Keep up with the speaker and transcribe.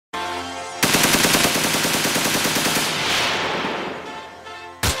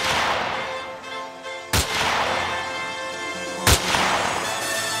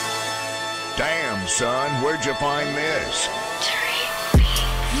son? Where'd you find this?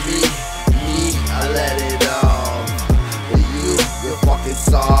 Me, I let it off. You fucking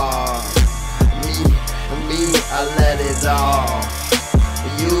soft. Me, I let it off.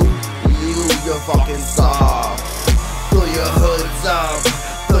 You're fucking soft. Throw your hoods up,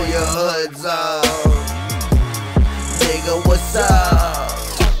 throw your hoods up. Nigga, what's up?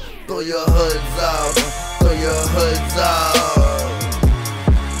 Throw your hoods up, throw your hoods up.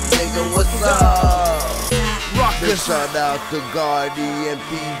 Nigga, what's up? Ruckus. Shout out to Gardy and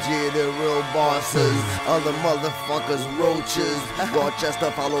PJ, the real bosses. Other motherfuckers, roaches. Rochester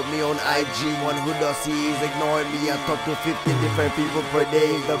followed me on IG. One who does see is ignoring me. I talk to 50 different people per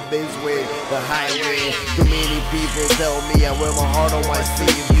day. The biz way, the highway. Too many people tell me I wear my heart on my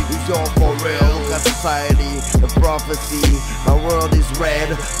sleeve. It's all for real. Look at society, the prophecy. My world is red.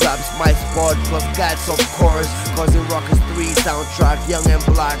 Raps my spot plus cats, of course. Causin Ruckus 3 soundtrack, young and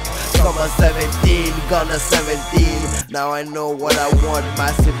black. Summer 17, Gunner 17. Now I know what I want,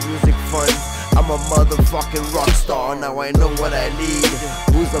 massive music funds. I'm a motherfucking rock star, now I know what I need.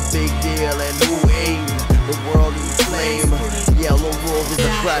 Who's a big deal and who ain't? The world is flame. Yellow Wolf is a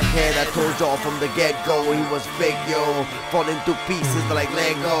crackhead, I told y'all from the get-go. He was fake, yo, falling to pieces like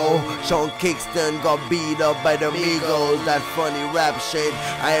Lego. Sean Kingston got beat up by the Migos. That funny rap shit,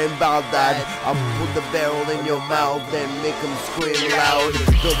 I ain't about that. I'll put the barrel in your mouth, then make them scream loud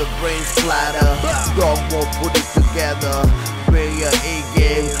till the brains splatter. Dog won't put it together. Bring your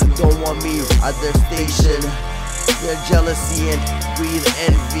A-game, don't want me at their station. Their jealousy and greed,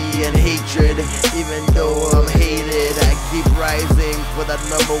 envy and hatred. Even though I'm hated, I keep rising for that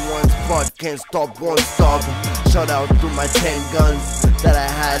 #1 spot. Can't stop, won't stop. Shout out to my 10 guns that I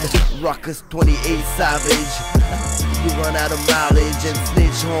had. Ruckus 28 Savage. You run out of mileage and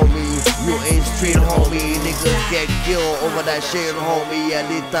snitch, homie. You ain't street, homie. Niggas get killed over that shit, homie. I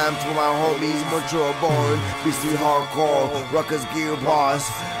did time for my homies. Montreal born, BC hardcore. Ruckus gear boss.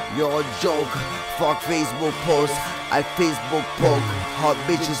 You're a joke. Fuck Facebook posts. I Facebook poke. Hot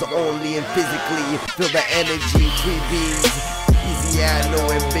bitches only and physically. Feel the energy. Free beans. Easy, I know,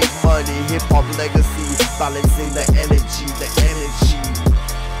 and big money. Hip hop legacy. Balancing the energy.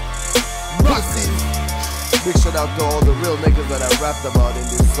 Pussies. Big shout out to all the real niggas that I rapped about in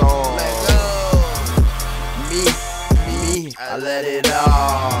this song. Let go. Me, I let it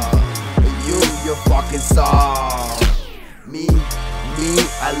off. You're fucking soft. Me,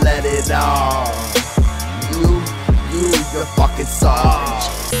 I let it off. You're fucking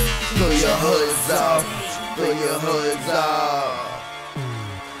soft. Throw your hoods up, throw your hoods up.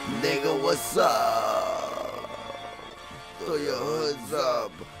 Nigga, what's up? Throw your hoods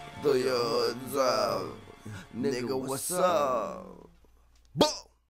up, throw your hoods up. Nigga, what's up? Boom!